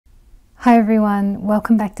Hi everyone,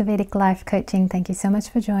 welcome back to Vedic Life Coaching. Thank you so much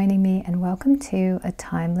for joining me and welcome to a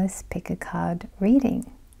timeless pick a card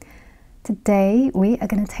reading. Today we are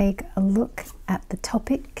going to take a look at the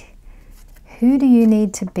topic, who do you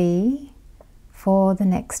need to be for the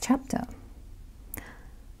next chapter?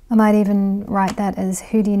 I might even write that as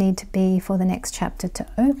who do you need to be for the next chapter to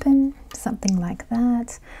open, something like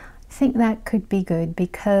that. I think that could be good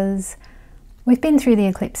because we've been through the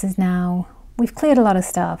eclipses now, we've cleared a lot of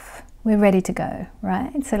stuff. We're ready to go,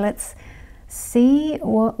 right? So let's see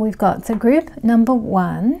what we've got. So group number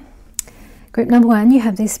one, you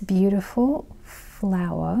have this beautiful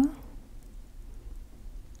flower.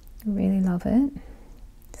 Really love it.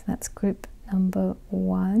 So that's group number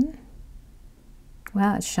one.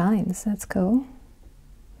 Wow, it shines. That's cool.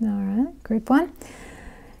 All right, group one.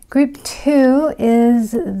 Group two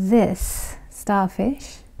is this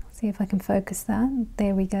starfish. See if I can focus that.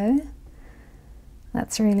 There we go.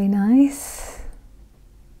 That's really nice.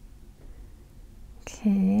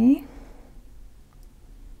 Okay.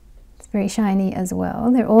 It's very shiny as well.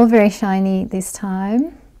 They're all very shiny this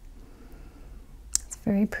time. It's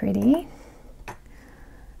very pretty.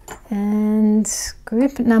 And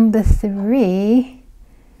group number three,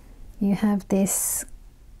 you have this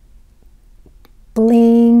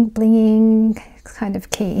blinging kind of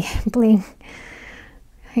key. Bling.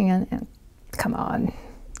 Hang on. Come on.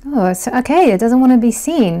 Oh, so okay, it doesn't want to be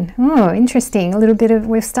seen. Oh, interesting. A little bit of,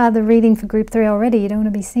 we've started the reading for group three already. You don't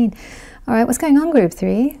want to be seen. All right, what's going on, group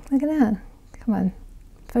three? Look at that. Come on,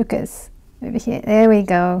 focus over here. There we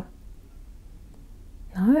go.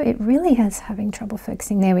 No, it really is having trouble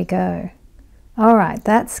focusing. There we go. All right,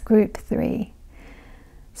 that's group three.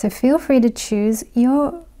 So feel free to choose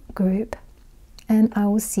your group and I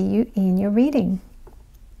will see you in your reading.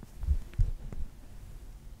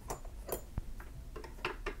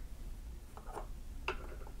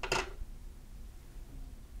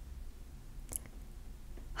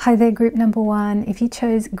 Hi there, group number one. If you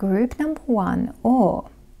chose group number one or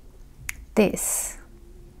this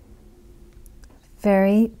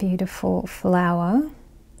very beautiful flower,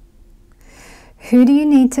 who do you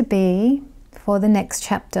need to be for the next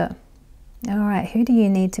chapter? All right, who do you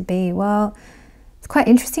need to be? Well, it's quite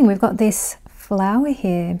interesting. We've got this flower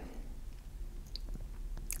here.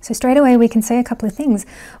 So straight away we can say a couple of things.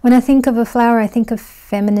 When I think of a flower, I think of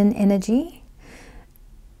feminine energy.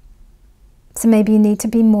 So maybe you need to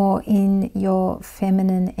be more in your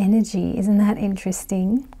feminine energy. Isn't that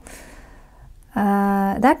interesting?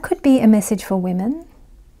 That could be a message for women.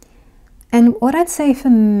 And what I'd say for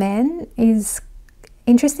men is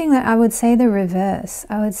interesting that I would say the reverse.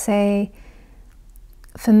 I would say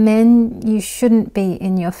for men, you shouldn't be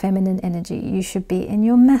in your feminine energy. You should be in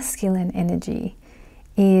your masculine energy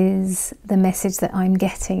is the message that I'm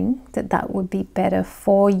getting, that would be better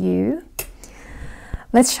for you.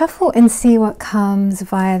 Let's shuffle and see what comes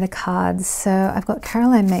via the cards. So I've got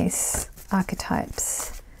Caroline Myss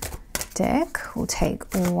Archetypes deck. We'll take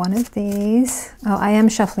one of these. Oh, I am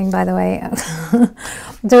shuffling, by the way.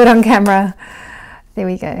 Do it on camera. There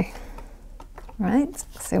we go. Right,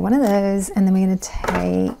 so one of those, and then we're going to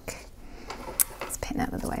take, let's pen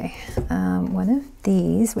out of the way, one of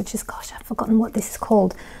these, which is, gosh, I've forgotten what this is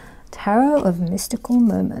called. Tarot of Mystical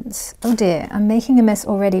Moments. Oh dear, I'm making a mess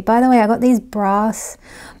already. By the way, I got these brass.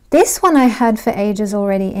 This one I had for ages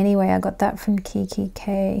already anyway. I got that from Kiki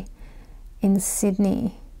K in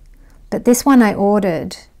Sydney. But this one I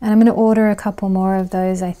ordered, and I'm going to order a couple more of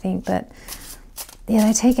those, I think. But yeah,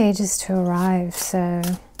 they take ages to arrive, so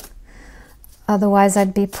otherwise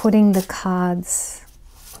I'd be putting the cards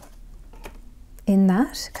in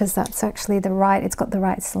that, because that's actually the right, it's got the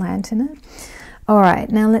right slant in it. All right,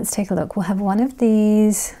 now let's take a look. We'll have one of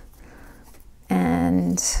these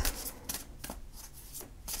and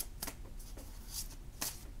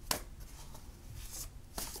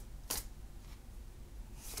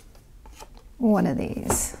one of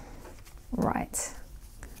these. Right.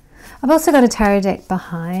 I've also got a tarot deck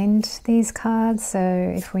behind these cards, so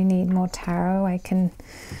if we need more tarot, I can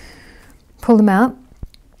pull them out.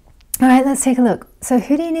 All right, let's take a look. So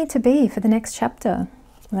who do you need to be for the next chapter?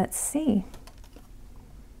 Let's see.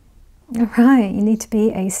 All right, you need to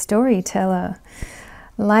be a storyteller.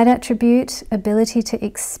 Light attribute, ability to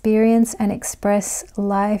experience and express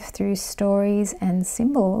life through stories and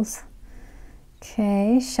symbols.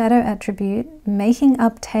 Okay, shadow attribute, making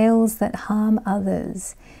up tales that harm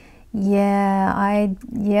others. Yeah,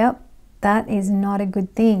 yep, that is not a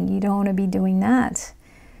good thing. You don't want to be doing that.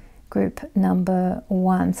 Group number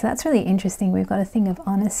one. So that's really interesting. We've got a thing of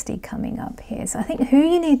honesty coming up here. So I think who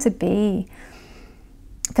you need to be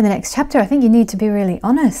for the next chapter, I think you need to be really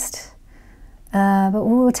honest But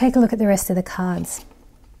we'll take a look at the rest of the cards.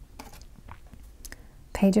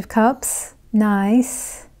 Page of Cups,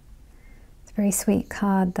 nice. It's a very sweet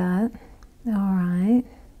card, that. All right.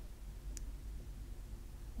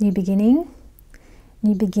 New beginning.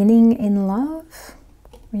 New beginning in love.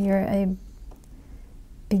 You're a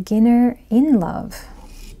beginner in love,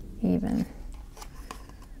 even.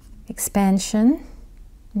 Expansion,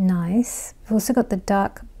 nice. We've also got the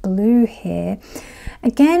dark blue here.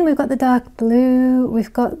 Again, we've got the dark blue,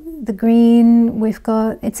 we've got the green,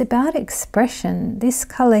 it's about expression. This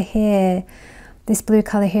color here, this blue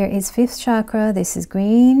color here is 5th chakra. This is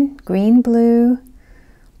green, blue.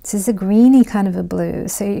 This is a greeny kind of a blue.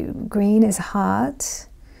 So green is heart.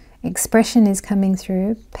 Expression is coming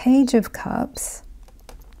through. Page of Cups.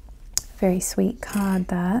 Very sweet card,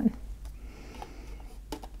 that.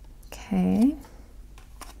 Okay.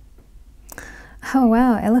 Oh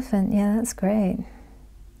wow, elephant. Yeah, that's great.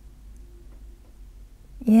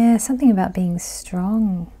 Yeah, something about being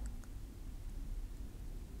strong.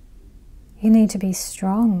 You need to be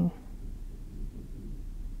strong.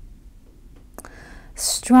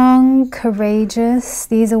 Strong, courageous.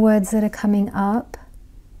 These are words that are coming up.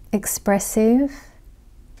 Expressive.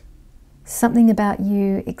 Something about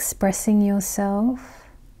you expressing yourself.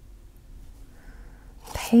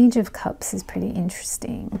 Page of Cups is pretty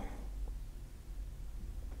interesting.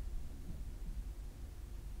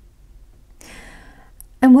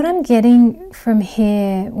 And what I'm getting from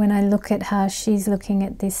here, when I look at how she's looking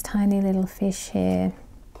at this tiny little fish here,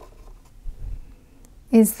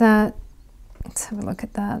 is that, let's have a look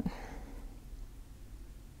at that.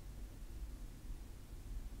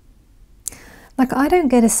 Like, I don't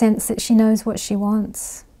get a sense that she knows what she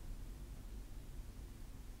wants.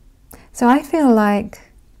 So I feel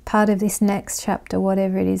like part of this next chapter,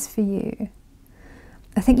 whatever it is for you,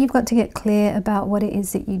 I think you've got to get clear about what it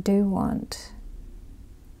is that you do want.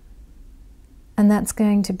 And that's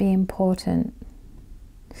going to be important.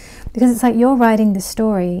 Because it's like you're writing the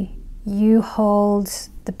story. You hold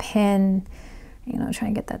the pen. I'll try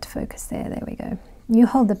and get that to focus there. There we go. You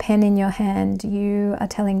hold the pen in your hand. You are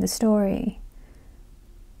telling the story.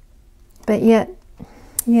 But yet,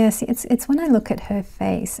 yes, it's when I look at her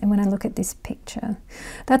face and when I look at this picture.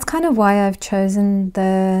 That's kind of why I've chosen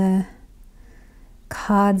the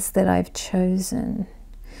cards that I've chosen.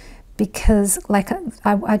 Because, like,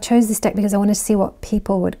 I chose this deck because I wanted to see what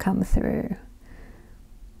people would come through.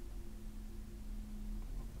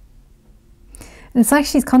 And it's like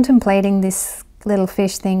she's contemplating this little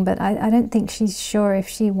fish thing, but I don't think she's sure if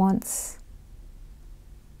she wants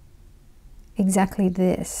exactly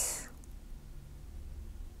this.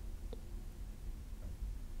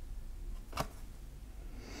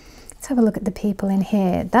 Let's have a look at the people in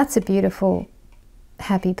here. That's a beautiful,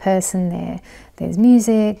 happy person there. There's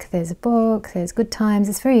music, there's a book, there's good times.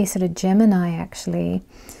 It's very sort of Gemini, actually.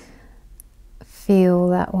 Feel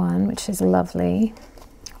that one, which is lovely.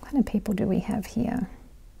 What kind of people do we have here?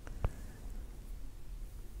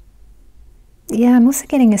 Yeah, I'm also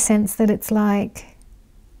getting a sense that it's like,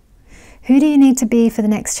 who do you need to be for the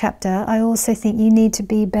next chapter? I also think you need to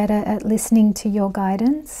be better at listening to your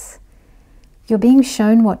guidance. You're being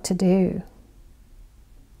shown what to do.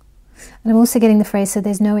 And I'm also getting the phrase, so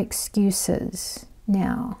there's no excuses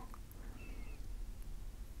now.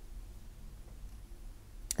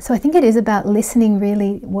 So I think it is about listening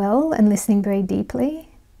really well and listening very deeply,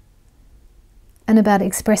 and about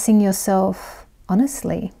expressing yourself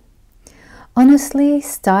honestly. Honestly,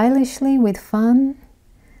 stylishly, with fun,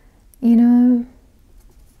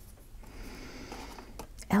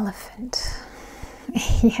 Elephant.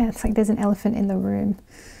 Yeah, it's like there's an elephant in the room.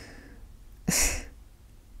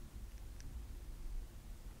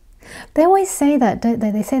 They always say that, don't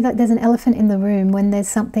they? They say that there's an elephant in the room when there's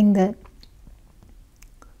something that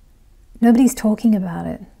nobody's talking about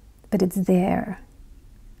it, but it's there.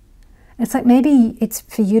 It's like maybe it's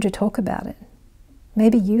for you to talk about it.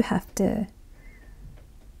 Maybe you have to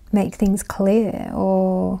make things clear,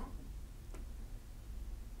 or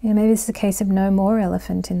maybe it's a case of no more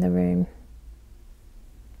elephant in the room.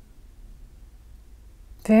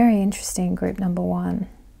 Very interesting, group number 1.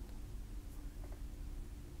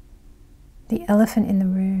 The elephant in the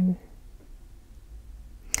room.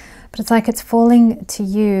 But it's like it's falling to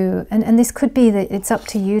you, and this could be that it's up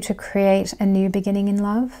to you to create a new beginning in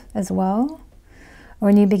love as well, or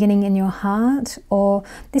a new beginning in your heart, or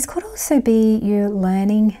this could also be you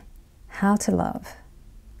learning how to love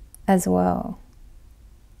as well.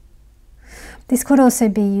 This could also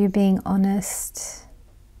be you being honest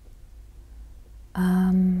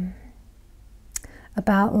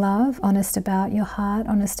about love, honest about your heart,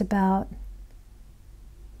 honest about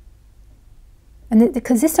And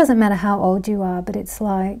because this doesn't matter how old you are, but it's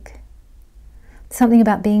like something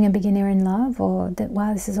about being a beginner in love, or that,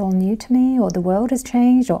 wow, this is all new to me, or the world has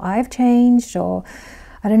changed, or I've changed, or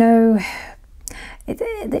I don't know.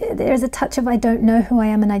 There's a touch of I don't know who I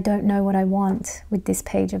am and I don't know what I want with this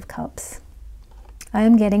Page of Cups. I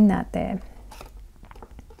am getting that there.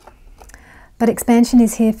 But expansion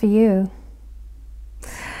is here for you.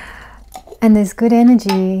 And there's good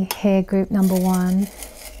energy here, group number 1.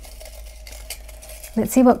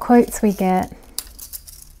 Let's see what quotes we get.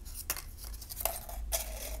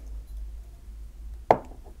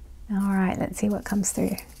 All right, let's see what comes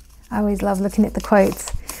through. I always love looking at the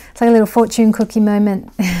quotes. It's like a little fortune cookie moment.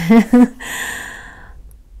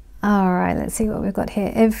 All right, let's see what we've got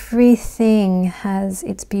here. Everything has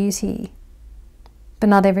its beauty, but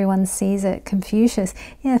not everyone sees it. Confucius.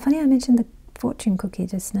 Yeah, funny I mentioned the fortune cookie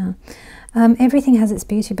just now. Everything has its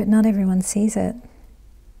beauty, but not everyone sees it.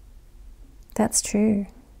 That's true.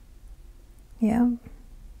 Yeah.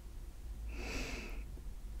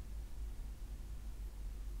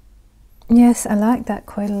 Yes, I like that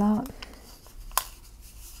quite a lot.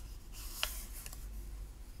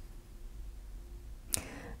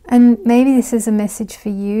 And maybe this is a message for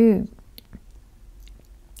you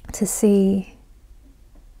to see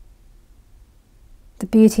the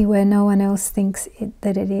beauty where no one else thinks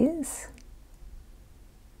that it is.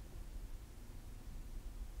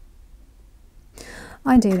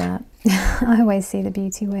 I do that. I always see the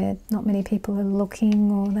beauty where not many people are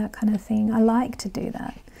looking, or that kind of thing. I like to do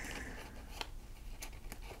that.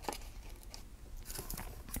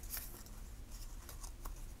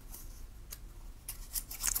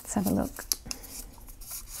 Let's have a look.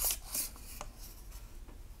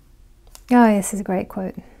 Oh, yes, this is a great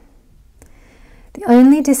quote. The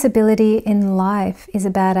only disability in life is a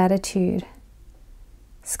bad attitude.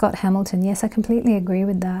 Scott Hamilton. Yes, I completely agree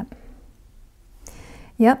with that.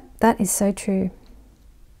 Yep, that is so true.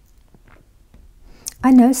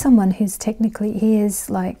 I know someone who's technically, he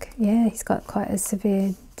is like, yeah, he's got quite a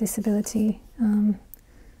severe disability.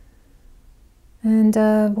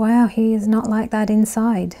 Wow, he is not like that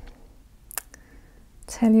inside.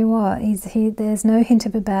 Tell you what, there's no hint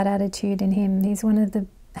of a bad attitude in him. He's one of the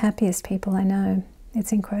happiest people I know.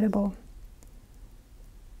 It's incredible.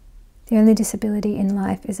 The only disability in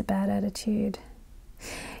life is a bad attitude.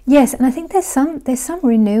 Yes, and I think there's some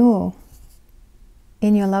renewal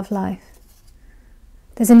in your love life.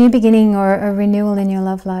 There's a new beginning or a renewal in your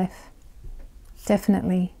love life.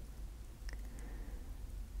 Definitely.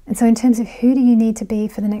 And so in terms of who do you need to be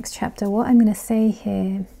for the next chapter, what I'm going to say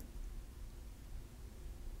here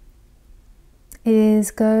is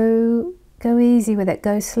go easy with it,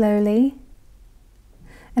 go slowly,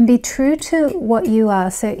 and be true to what you are.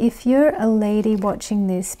 So if you're a lady watching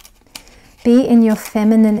this, be in your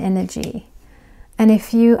feminine energy. And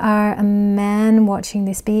if you are a man watching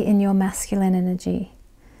this, be in your masculine energy.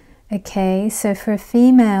 Okay, so for a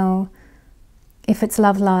female, if it's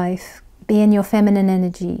love life, be in your feminine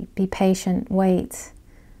energy, be patient, wait.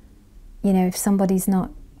 You know, if somebody's not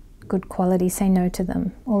good quality, say no to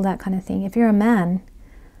them, all that kind of thing. If you're a man,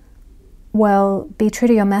 well, be true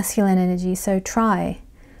to your masculine energy, so try.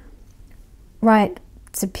 Write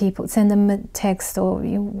to people, send them a text or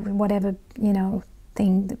whatever, you know,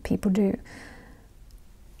 thing that people do.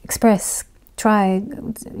 Express, try,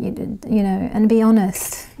 you know, and be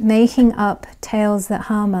honest. Making up tales that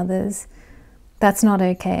harm others, that's not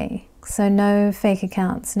okay. So no fake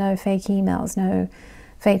accounts, no fake emails, no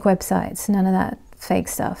fake websites, none of that fake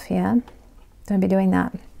stuff, yeah? Don't be doing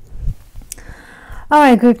that. All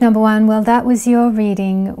right, group number 1, well, that was your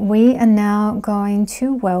reading. We are now going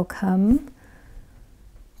to welcome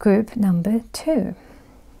group number 2.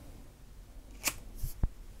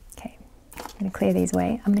 Okay, I'm going to clear these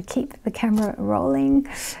away. I'm going to keep the camera rolling.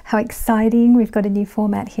 How exciting. We've got a new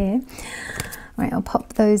format here. All right, I'll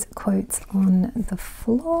pop those quotes on the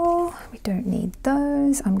floor. We don't need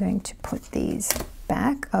those. I'm going to put these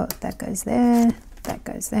back. Oh, that goes there. That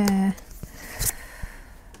goes there.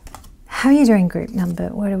 How are you doing, group number?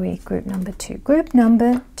 What are we? Group number 2. Group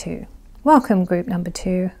number 2. Welcome, group number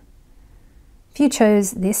 2. If you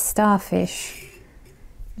chose this starfish,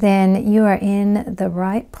 then you are in the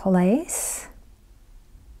right place.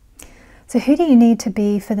 So who do you need to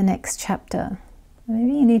be for the next chapter?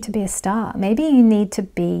 Maybe you need to be a star. Maybe you need to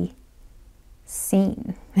be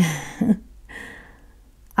seen.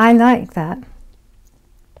 I like that.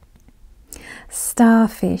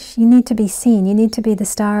 Starfish. You need to be seen. You need to be the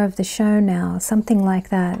star of the show now. Something like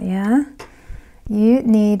that, yeah? You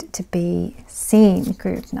need to be seen,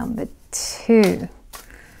 group number 2.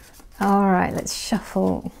 All right, let's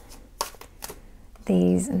shuffle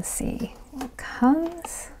these and see what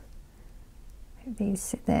comes. These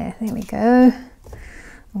sit there. There we go.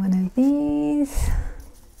 One of these.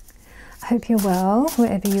 I hope you're well,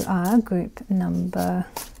 wherever you are. Group number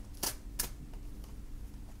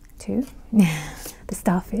 2. The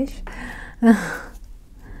starfish.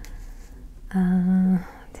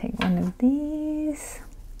 Take one of these.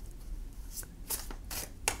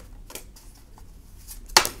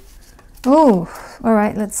 Oh, all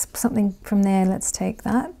right, let's something from there. Let's take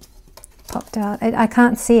that. Popped out. I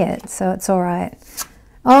can't see it, so it's all right.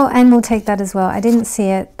 Oh, and we'll take that as well. I didn't see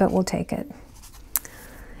it, but we'll take it.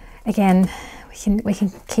 Again, we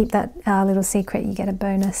can keep that our little secret. You get a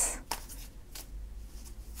bonus.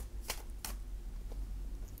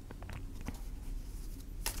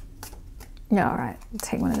 Yeah, all right,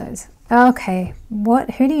 take one of those. Okay,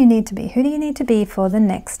 who do you need to be? Who do you need to be for the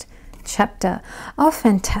next chapter? Oh,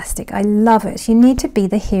 fantastic. I love it. You need to be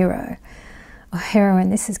the hero or heroine.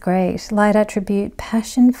 This is great. Light attribute,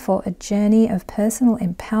 passion for a journey of personal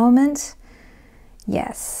empowerment.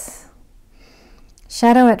 Yes.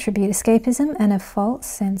 Shadow attribute, escapism and a false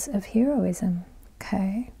sense of heroism.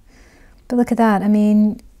 Okay. But look at that. I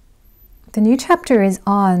mean, the new chapter is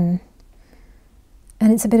on.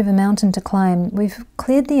 And it's a bit of a mountain to climb. We've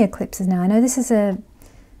cleared the eclipses now. I know this is a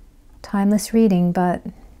timeless reading, but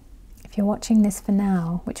if you're watching this for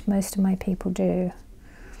now, which most of my people do.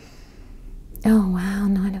 Oh, wow,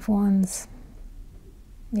 9 of Wands.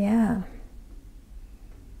 Yeah.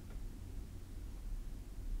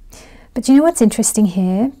 But you know what's interesting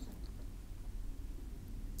here?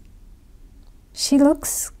 She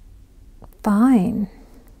looks fine.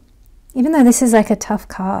 Even though this is like a tough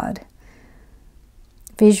card.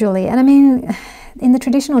 Visually, and I mean, in the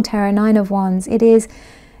traditional tarot, 9 of Wands, it is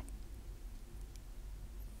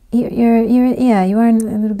you are in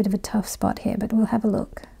a little bit of a tough spot here, but we'll have a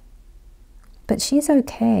look. But she's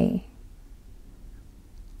okay.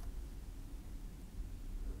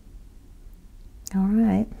 All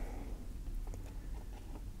right.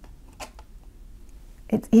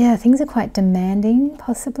 Yeah, things are quite demanding.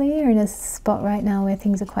 Possibly you're in a spot right now where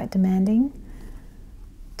things are quite demanding.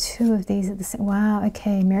 2 of these at the same. Wow,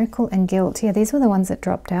 okay, miracle and guilt. Yeah, these were the ones that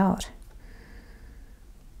dropped out.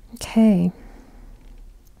 Okay.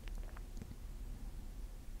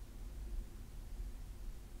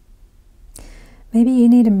 Maybe you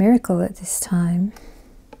need a miracle at this time.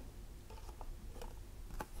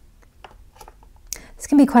 This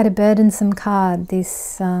can be quite a burdensome card,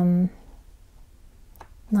 this 9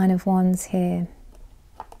 of Wands here.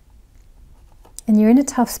 And you're in a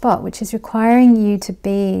tough spot, which is requiring you to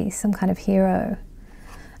be some kind of hero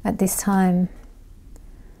at this time.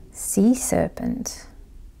 Sea serpent.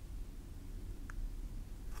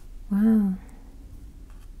 Wow.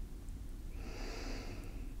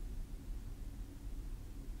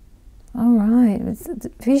 All right.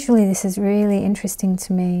 Visually, this is really interesting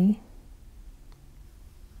to me.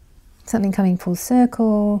 Something coming full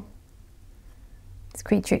circle. This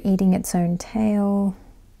creature eating its own tail.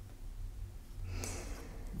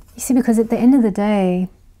 You see, because at the end of the day,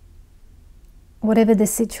 whatever the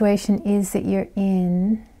situation is that you're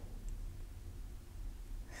in,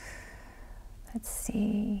 let's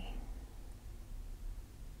see.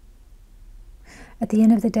 At the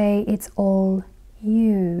end of the day, it's all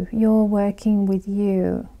you. You're working with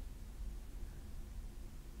you.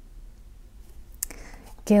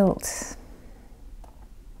 Guilt.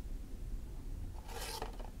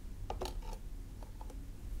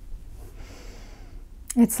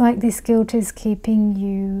 It's like this guilt is keeping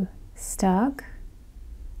you stuck,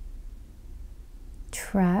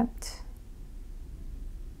 trapped.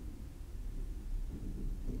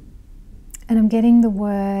 And I'm getting the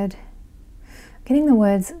words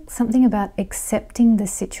something about accepting the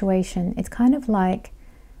situation. It's kind of like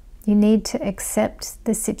you need to accept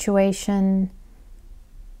the situation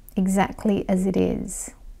exactly as it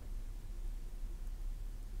is.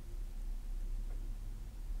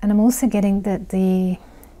 And I'm also getting that the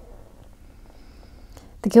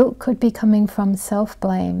guilt could be coming from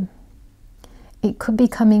self-blame. It could be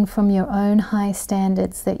coming from your own high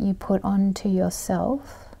standards that you put onto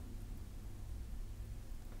yourself.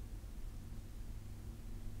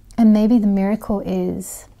 And maybe the miracle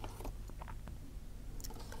is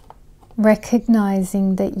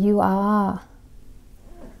recognizing that you are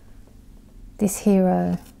this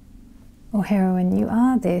hero or heroine. You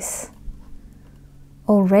are this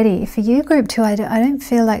already. For you, group 2, I don't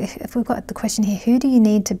feel like, if we've got the question here, who do you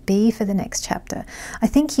need to be for the next chapter? I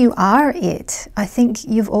think you are it. I think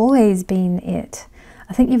you've always been it.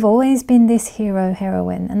 I think you've always been this hero,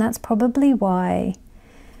 heroine, and that's probably why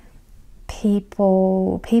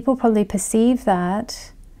people probably perceive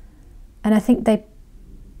that And I think they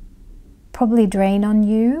probably drain on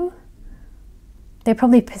you. They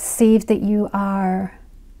probably perceive that you are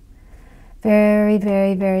very,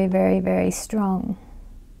 very, very, very, very strong.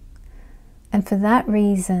 And for that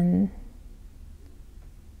reason,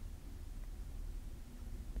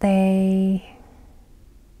 they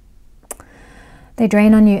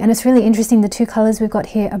drain on you. And it's really interesting, the two colors we've got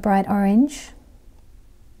here are bright orange,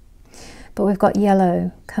 but we've got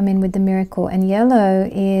yellow come in with the miracle, and yellow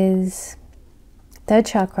is third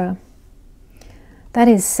chakra. That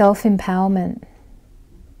is self-empowerment.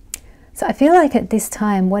 So I feel like at this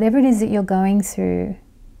time, whatever it is that you're going through,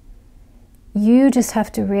 you just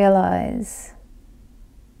have to realize,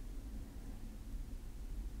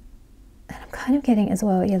 and I'm kind of getting as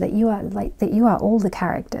well, yeah, that you are all the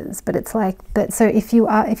characters. But it's like, but so if you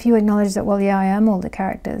acknowledge that, well, yeah, I am all the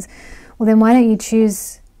characters, well, then why don't you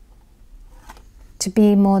choose to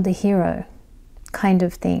be more the hero kind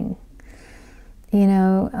of thing? You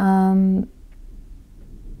know,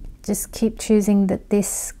 just keep choosing that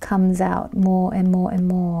this comes out more and more and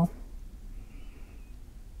more.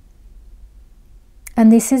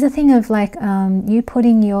 And this is a thing of like you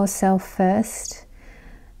putting yourself first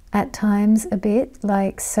at times a bit,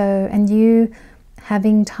 like so, and you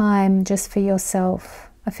having time just for yourself.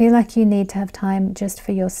 I feel like you need to have time just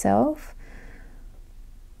for yourself.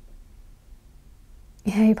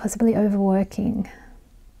 Yeah, you're possibly overworking.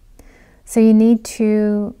 So you need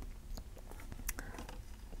to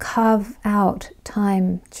carve out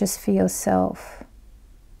time just for yourself.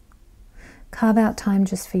 Carve out time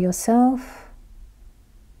just for yourself.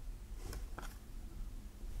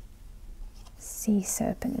 Sea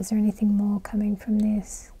serpent. Is there anything more coming from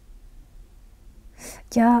this?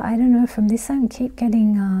 Yeah, I don't know. From this, I keep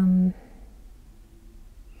getting.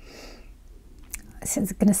 It's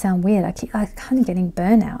going to sound weird. I'm kind of getting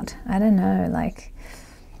burnout. I don't know, like.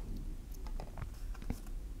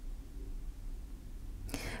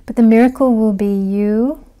 But the miracle will be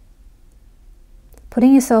you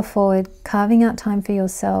putting yourself forward, carving out time for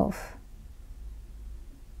yourself.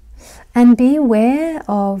 And be aware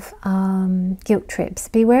of guilt trips.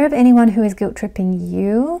 Be aware of anyone who is guilt tripping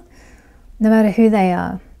you, no matter who they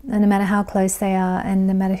are, and no matter how close they are, and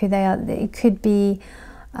no matter who they are. It could be,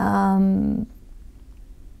 that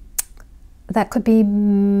could be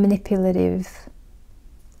manipulative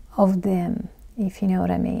of them, if you know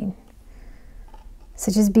what I mean.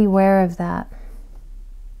 So just be aware of that.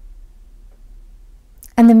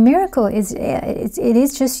 And the miracle is, it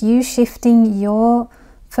is just you shifting your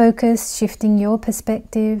focus, shifting your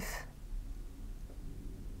perspective,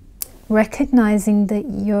 recognizing that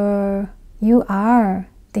you are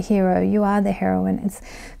the hero, you are the heroine. It's,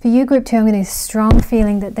 for you, group 2, I'm getting a strong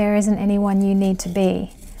feeling that there isn't anyone you need to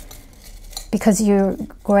be, because you're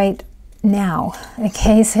great now.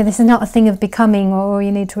 Okay, so this is not a thing of becoming, or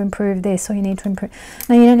you need to improve this, or you need to improve.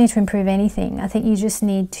 No, you don't need to improve anything. I think you just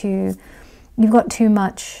need to, you've got too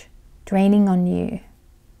much draining on you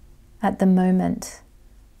at the moment,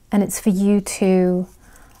 and it's for you to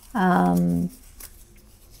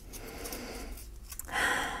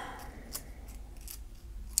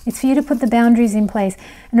it's for you to put the boundaries in place.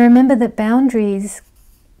 And remember that boundaries,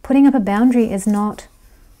 putting up a boundary is not,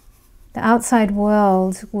 the outside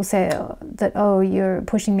world will say that, oh, you're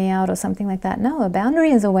pushing me out or something like that. No, a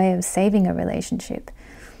boundary is a way of saving a relationship.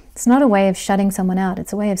 It's not a way of shutting someone out.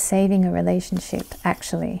 It's a way of saving a relationship,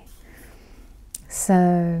 actually.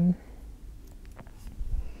 So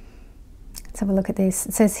let's have a look at this.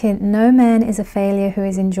 It says here, no man is a failure who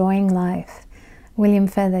is enjoying life. William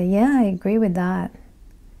Feather. Yeah, I agree with that.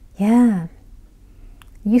 Yeah.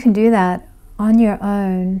 You can do that on your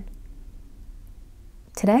own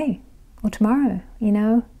today or tomorrow, you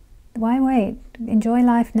know. Why wait? Enjoy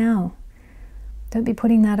life now. Don't be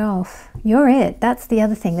putting that off. You're it. That's the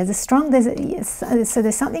other thing. So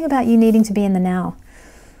there's something about you needing to be in the now.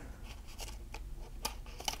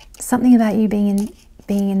 Something about you being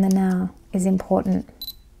in the now is important.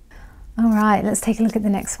 All right, let's take a look at the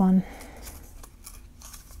next one.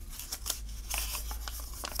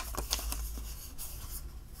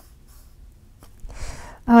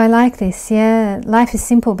 Oh, I like this. Yeah, life is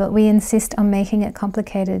simple, but we insist on making it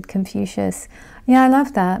complicated. Confucius. Yeah, I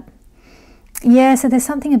love that. Yeah, so there's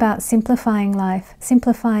something about simplifying life,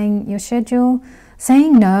 simplifying your schedule,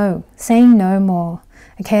 saying no more.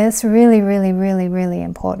 Okay, that's really, really, really, really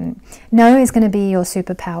important. No is going to be your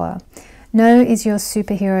superpower. No is your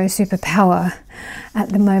superhero superpower at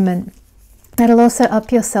the moment. That'll also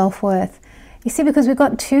up your self-worth. You see, because we've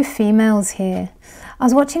got two females here. I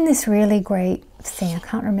was watching this really great thing. I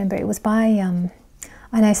can't remember. It was by,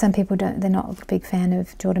 I know some people they're not a big fan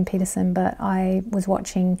of Jordan Peterson, but I was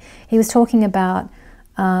watching, he was talking about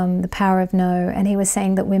the power of no, and he was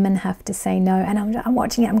saying that women have to say no, and I'm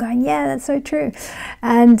watching it, I'm going, yeah, that's so true.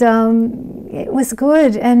 And it was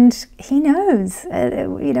good, and he knows,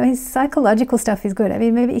 you know, his psychological stuff is good. I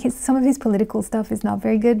mean, maybe some of his political stuff is not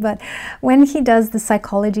very good, but when he does the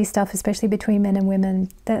psychology stuff, especially between men and women,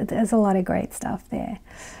 there's a lot of great stuff there.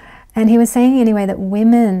 And he was saying anyway that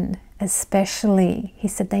women especially, he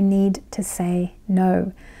said they need to say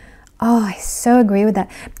no. Oh, I so agree with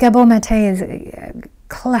that. Gabor Mate is a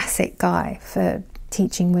classic guy for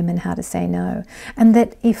teaching women how to say no. And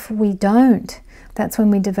that if we don't, that's when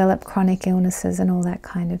we develop chronic illnesses and all that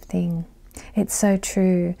kind of thing. It's so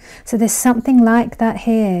true. So there's something like that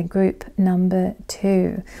here, group number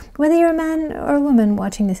 2. Whether you're a man or a woman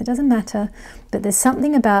watching this, it doesn't matter. But there's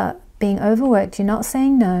something about being overworked, you're not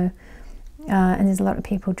saying no, and there's a lot of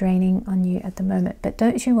people draining on you at the moment. But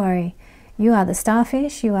don't you worry. You are the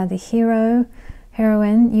starfish, you are the hero,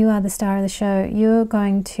 heroine, you are the star of the show. You're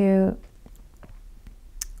going to,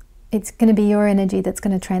 it's going to be your energy that's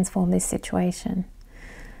going to transform this situation.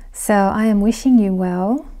 So I am wishing you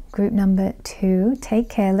well, group number 2. Take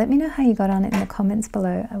care. Let me know how you got on it in the comments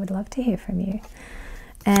below. I would love to hear from you.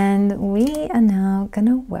 And we are now going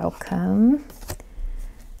to welcome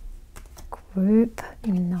group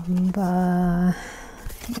number,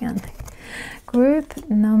 hang on. Group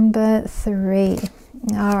number 3.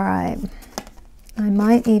 All right. I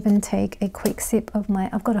might even take a quick sip of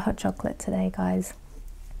I've got a hot chocolate today, guys.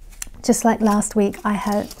 Just like last week,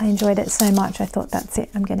 I enjoyed it so much, I thought that's it.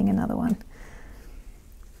 I'm getting another one.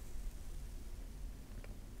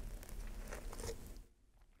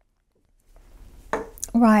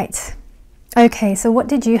 Right. Okay, so what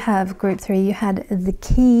did you have, group 3? You had the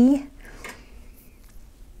key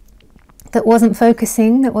that wasn't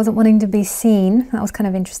focusing, that wasn't wanting to be seen. That was kind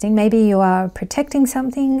of interesting. Maybe you are protecting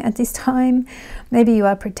something at this time. Maybe you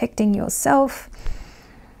are protecting yourself.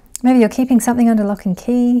 Maybe you're keeping something under lock and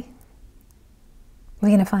key. We're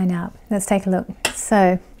going to find out. Let's take a look.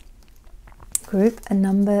 So, group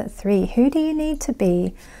number 3. Who do you need to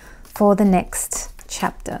be for the next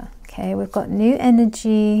chapter? Okay, we've got new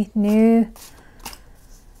energy, new,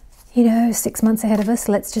 you know, 6 months ahead of us.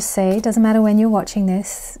 Let's just say, it doesn't matter when you're watching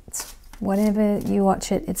this. It's whenever you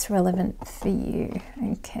watch it, it's relevant for you.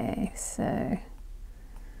 Okay, so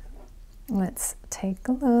let's take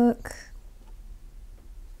a look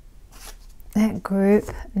at group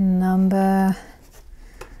number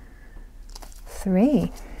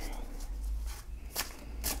 3.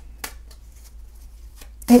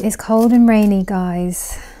 It is cold and rainy,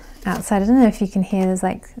 guys, outside. I don't know if you can hear, there's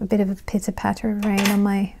like a bit of a pitter-patter of rain on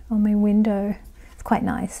my window. It's quite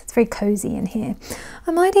nice. It's very cozy in here.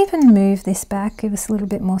 I might even move this back, give us a little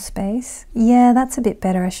bit more space. Yeah, that's a bit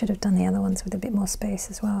better. I should have done the other ones with a bit more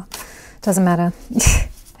space as well. Doesn't matter.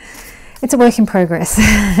 It's a work in progress.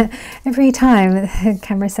 Every time the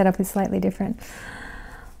camera setup is slightly different.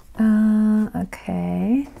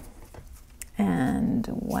 Okay. And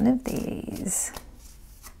one of these.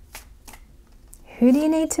 Who do you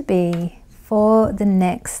need to be for the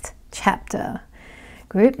next chapter?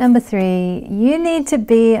 Group number 3, you need to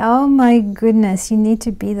be, oh my goodness, you need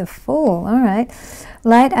to be the Fool. All right.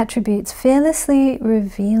 Light attributes, fearlessly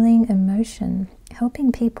revealing emotion,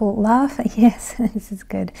 helping people laugh. Yes, this is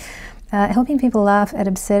good. Helping people laugh at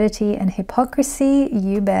absurdity and hypocrisy.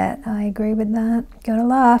 You bet. I agree with that. Gotta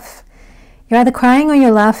laugh. You're either crying or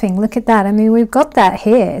you're laughing. Look at that. I mean, we've got that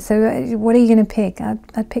here. So what are you going to pick?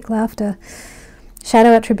 I'd pick laughter. Shadow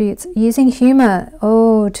attributes, using humor,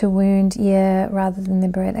 oh, to wound, yeah, rather than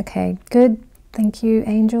liberate. Okay, good. Thank you,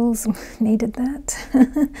 angels. Needed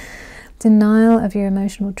that. Denial of your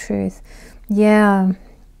emotional truth. Yeah,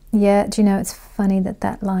 yeah. Do you know, it's funny that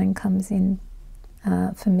that line comes in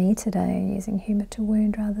for me today, using humor to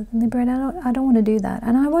wound rather than liberate. I don't want to do that,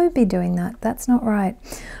 and I won't be doing that. That's not right.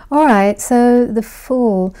 All right, so the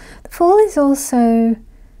Fool. The Fool is also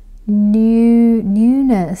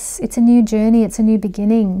newness. It's a new journey. It's a new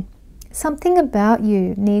beginning. Something about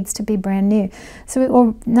you needs to be brand new. So,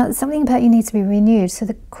 or no, something about you needs to be renewed. So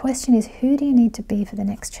the question is, who do you need to be for the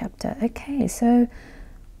next chapter? Okay, so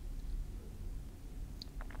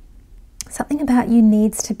something about you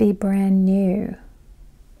needs to be brand new.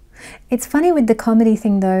 It's funny with the comedy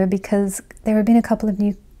thing though, because there have been a couple of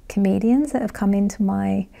new comedians that have come into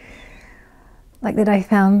my, like, that I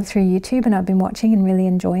found through YouTube and I've been watching and really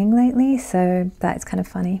enjoying lately. So that's kind of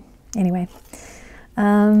funny. Anyway.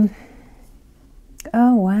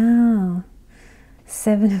 Oh, wow.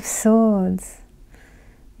 7 of Swords.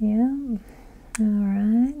 Yeah. All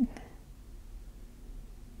right.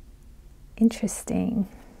 Interesting.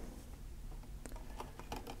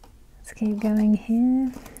 Let's keep going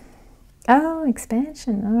here. Oh,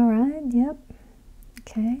 expansion. All right. Yep.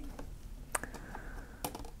 Okay.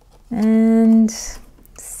 And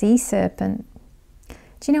sea serpent.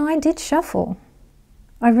 Do you know, I did shuffle.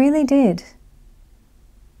 I really did.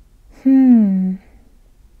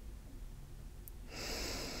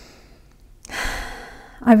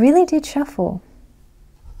 I really did shuffle.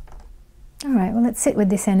 All right, well, let's sit with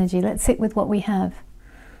this energy. Let's sit with what we have.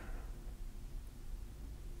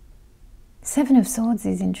 Seven of Swords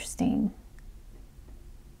is interesting.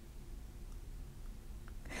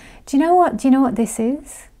 Do you know what? Do you know what this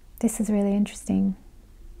is? This is really interesting.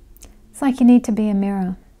 It's like you need to be a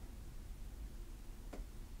mirror.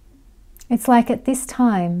 It's like at this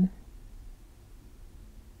time,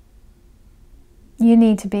 you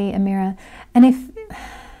need to be a mirror. And if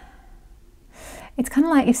it's kind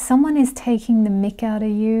of like if someone is taking the mick out of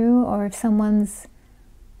you, or if someone's,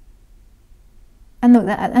 and look,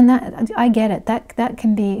 that I get it. That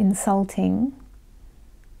can be insulting.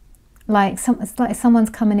 It's like someone's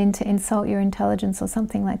coming in to insult your intelligence or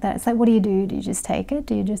something like that. It's like, what do? Do you just take it?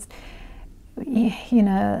 Do you just, you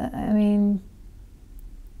know? I mean,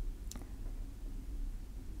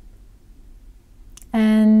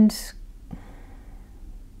 and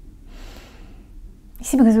you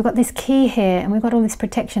see, because we've got this key here and we've got all this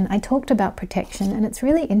protection. I talked about protection, and it's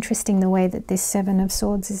really interesting the way that this Seven of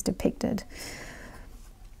Swords is depicted,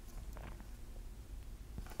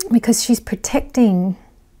 because she's protecting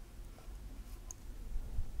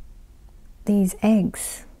these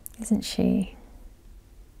eggs, isn't she?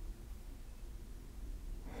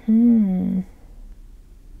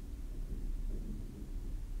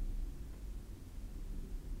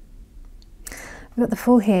 We've got the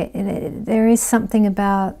Fool here. There is something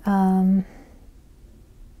about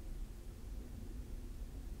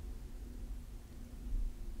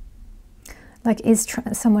like, is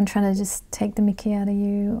someone trying to just take the mickey out of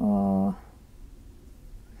you? Or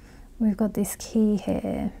we've got this key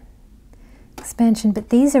here, expansion, but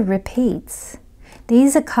these are repeats.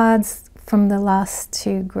 These are cards from the last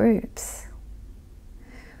two groups.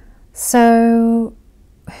 So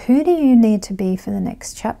who do you need to be for the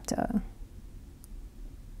next chapter?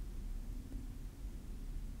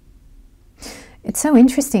 It's so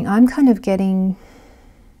interesting. I'm getting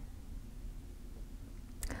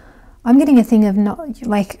a thing of not,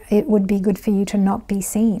 like, it would be good for you to not be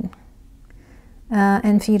seen,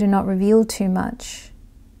 and for you to not reveal too much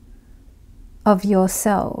of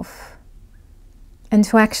yourself, and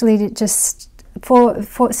to actually just for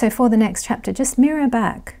the next chapter, just mirror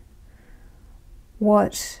back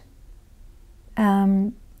what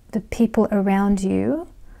the people around you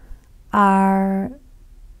are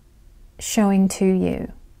showing to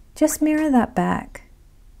you. Just mirror that back,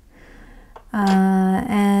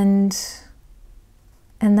 and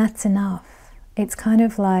that's enough. It's kind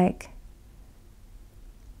of like,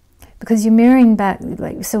 because you're mirroring back,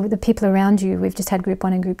 like, so the people around you, we've just had group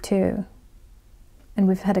 1 and group 2, and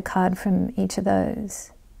we've had a card from each of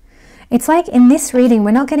those. It's like in this reading,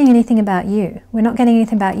 we're not getting anything about you. We're not getting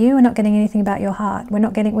anything about you. We're not getting anything about your heart. We're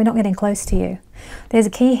not getting close to you. There's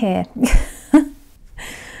a key here.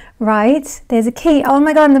 Right? There's a key. Oh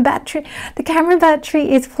my God, and the camera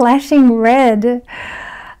battery is flashing red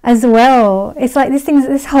as well. It's like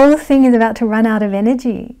this whole thing is about to run out of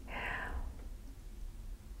energy.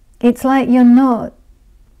 It's like you're not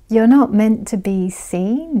meant to be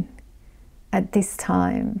seen at this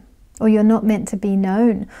time, or you're not meant to be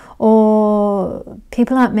known, or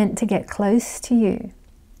people aren't meant to get close to you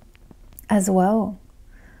as well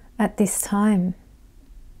at this time.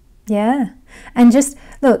 Yeah. And just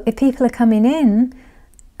look, if people are coming in,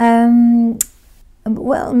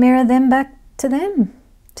 well, mirror them back to them.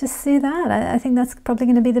 Just see that. I think that's probably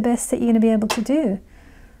going to be the best that you're going to be able to do.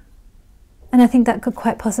 And I think that could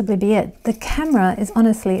quite possibly be it. The camera is,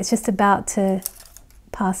 honestly, it's just about to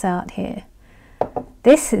pass out here.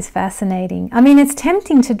 This is fascinating. I mean, it's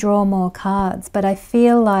tempting to draw more cards, but I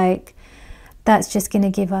feel like that's just going to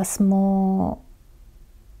give us more,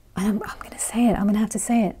 I'm going to say it, I'm going to have to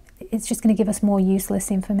say it. It's just going to give us more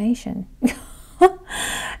useless information.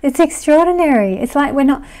 It's extraordinary. It's like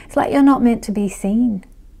you're not meant to be seen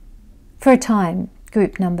for a time.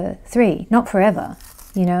 Group number 3, not forever,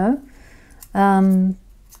 you know.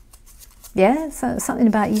 Yeah, so something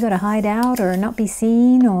about you got to hide out or not be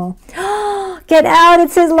seen, or get out.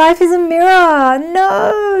 It says life is a mirror.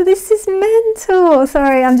 No, this is mental.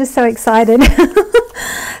 Sorry, I'm just so excited.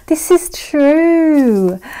 This is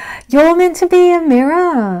true. You're meant to be a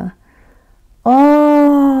mirror.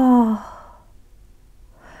 Oh,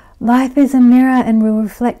 life is a mirror, and we'll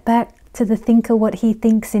reflect back to the thinker what he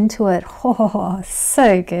thinks into it. Oh,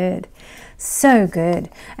 so good. So good.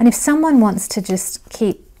 And if someone wants to just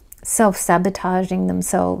keep self-sabotaging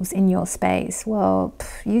themselves in your space, well,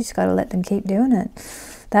 you just got to let them keep doing it.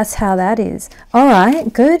 That's how that is. All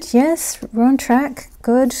right, good. Yes, we're on track.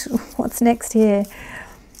 Good. What's next here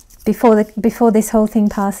before this whole thing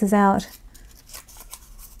passes out?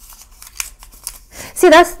 See,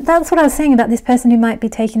 that's what I was saying about this person who might be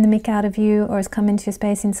taking the mick out of you, or has come into your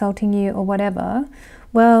space insulting you or whatever.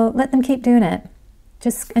 Well, let them keep doing it.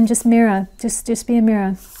 Just mirror. Just be a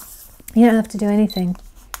mirror. You don't have to do anything.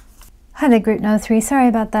 Hi there, group number 3. Sorry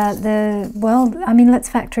about that. Well, I mean, let's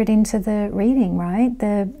factor it into the reading, right?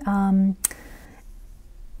 The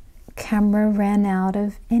camera ran out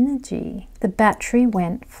of energy. The battery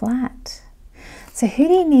went flat. So who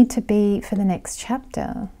do you need to be for the next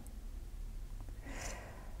chapter?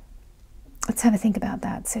 Let's have a think about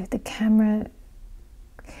that. So the camera,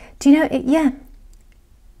 do you know, yeah,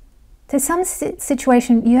 there's some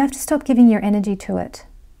situation you have to stop giving your energy to it.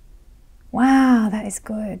 Wow, that is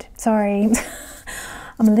good. Sorry,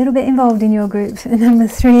 I'm a little bit involved in your group, number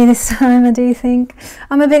 3 this time, I do think.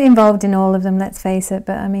 I'm a bit involved in all of them, let's face it,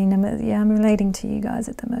 but I mean, I'm relating to you guys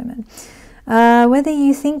at the moment. Whether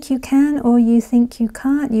you think you can or you think you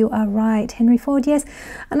can't, you are right. Henry Ford, yes.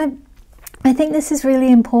 And I think this is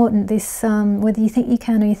really important, this whether you think you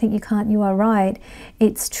can or you think you can't, you are right.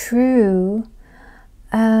 It's true.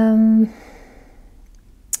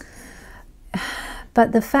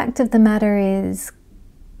 But the fact of the matter is,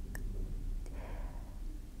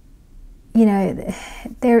 you know,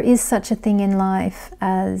 there is such a thing in life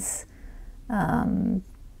as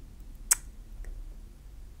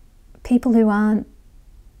people who aren't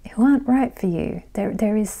right for you.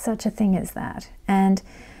 There is such a thing as that. And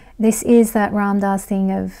this is that Ram Dass thing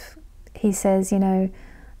of, he says, you know,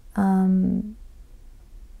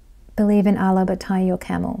 believe in Allah but tie your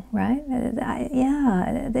camel, right?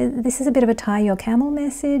 Yeah, this is a bit of a tie your camel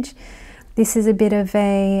message. This is a bit of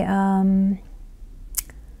a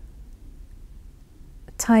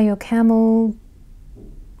tie your camel,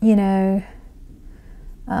 you know.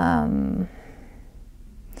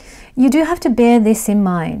 You do have to bear this in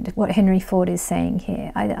mind, what Henry Ford is saying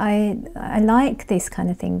here. I like this kind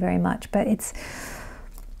of thing very much, but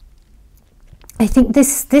I think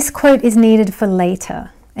this quote is needed for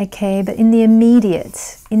later. Okay, but in the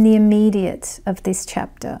immediate of this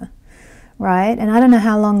chapter, right? And I don't know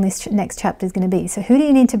how long this next chapter is going to be. So who do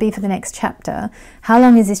you need to be for the next chapter? How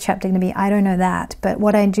long is this chapter going to be? I don't know that. But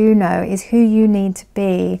what I do know is who you need to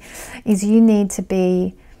be is you need to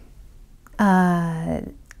be not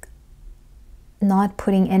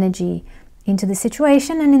putting energy into the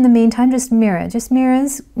situation. And in the meantime, just mirror. Just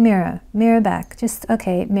mirror back. Just,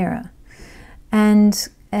 okay, mirror. And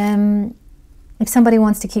if somebody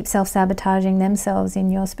wants to keep self-sabotaging themselves in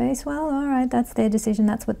your space, well, all right, that's their decision.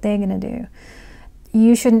 That's what they're going to do.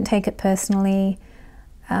 You shouldn't take it personally.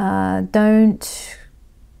 Don't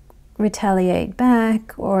retaliate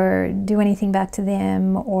back or do anything back to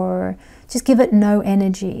them, or just give it no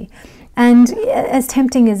energy. And as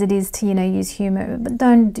tempting as it is to, you know, use humor, but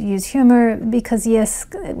don't use humor, because yes,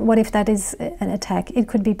 what if that is an attack? It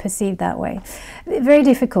could be perceived that way. Very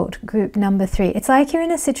difficult, group number 3. It's like you're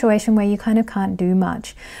in a situation where you kind of can't do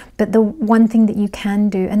much, but the one thing that you can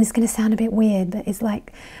do, and this is going to sound a bit weird, but it's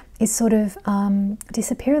like, is sort of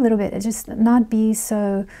disappear a little bit, just not be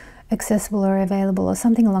so accessible or available or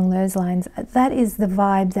something along those lines. That is the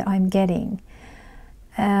vibe that I'm getting.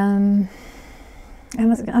 I'm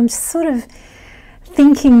sort of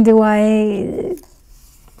thinking, do I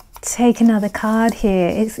take another card here?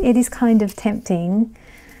 It is kind of tempting.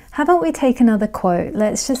 How about we take another quote?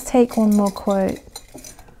 Let's just take one more quote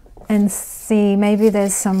and see, maybe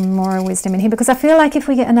there's some more wisdom in here, because I feel like if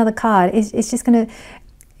we get another card, it's just going to,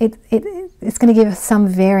 it's going to give us some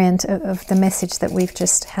variant of the message that we've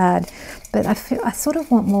just had. But I sort of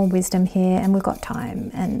want more wisdom here, and we've got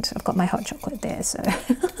time, and I've got my hot chocolate there, so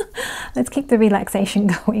let's keep the relaxation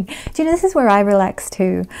going. Do you know, this is where I relax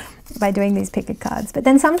too, by doing these picket cards. But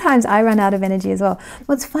then sometimes I run out of energy as well.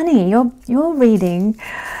 What's funny, you're reading,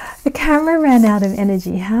 the camera ran out of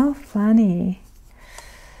energy. How funny.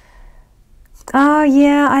 Oh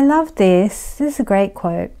yeah, I love this. This is a great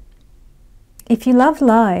quote. If you love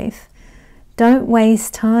life, don't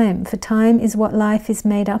waste time, for time is what life is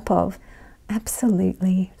made up of.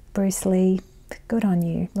 Absolutely, Bruce Lee, good on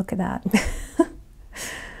you. Look at that.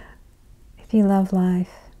 If you love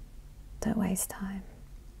life, don't waste time.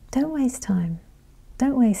 Don't waste time.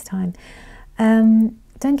 Don't waste time.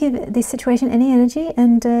 Don't give this situation any energy,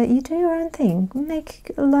 and you do your own thing.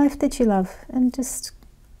 Make a life that you love, and just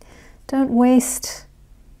don't waste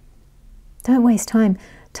Don't waste time.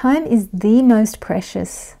 Time is the most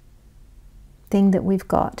precious thing that we've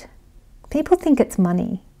got. People think it's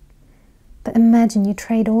money, but imagine you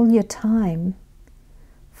trade all your time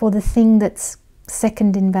for the thing that's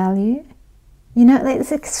second in value. You know,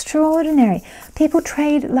 it's extraordinary. People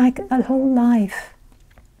trade like a whole life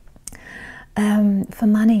for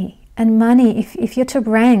money. And money, if you're to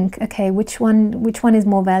rank, okay, which one is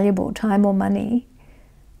more valuable, time or money?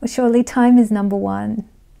 Well, surely time is number one,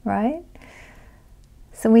 right?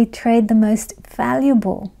 So we trade the most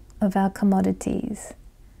valuable of our commodities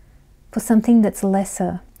for something that's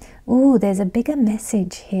lesser. Ooh, there's a bigger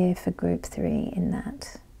message here for group 3 in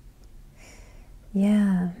that.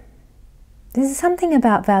 Yeah. This is something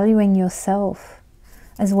about valuing yourself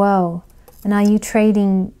as well. And are you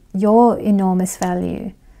trading your enormous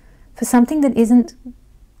value for something that isn't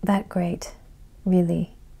that great,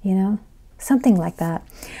 really, you know? Something like that.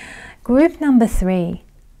 Group number 3.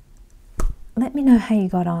 Let me know how you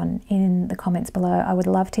got on in the comments below. I would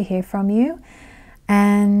love to hear from you.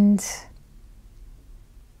 And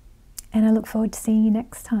I look forward to seeing you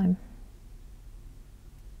next time.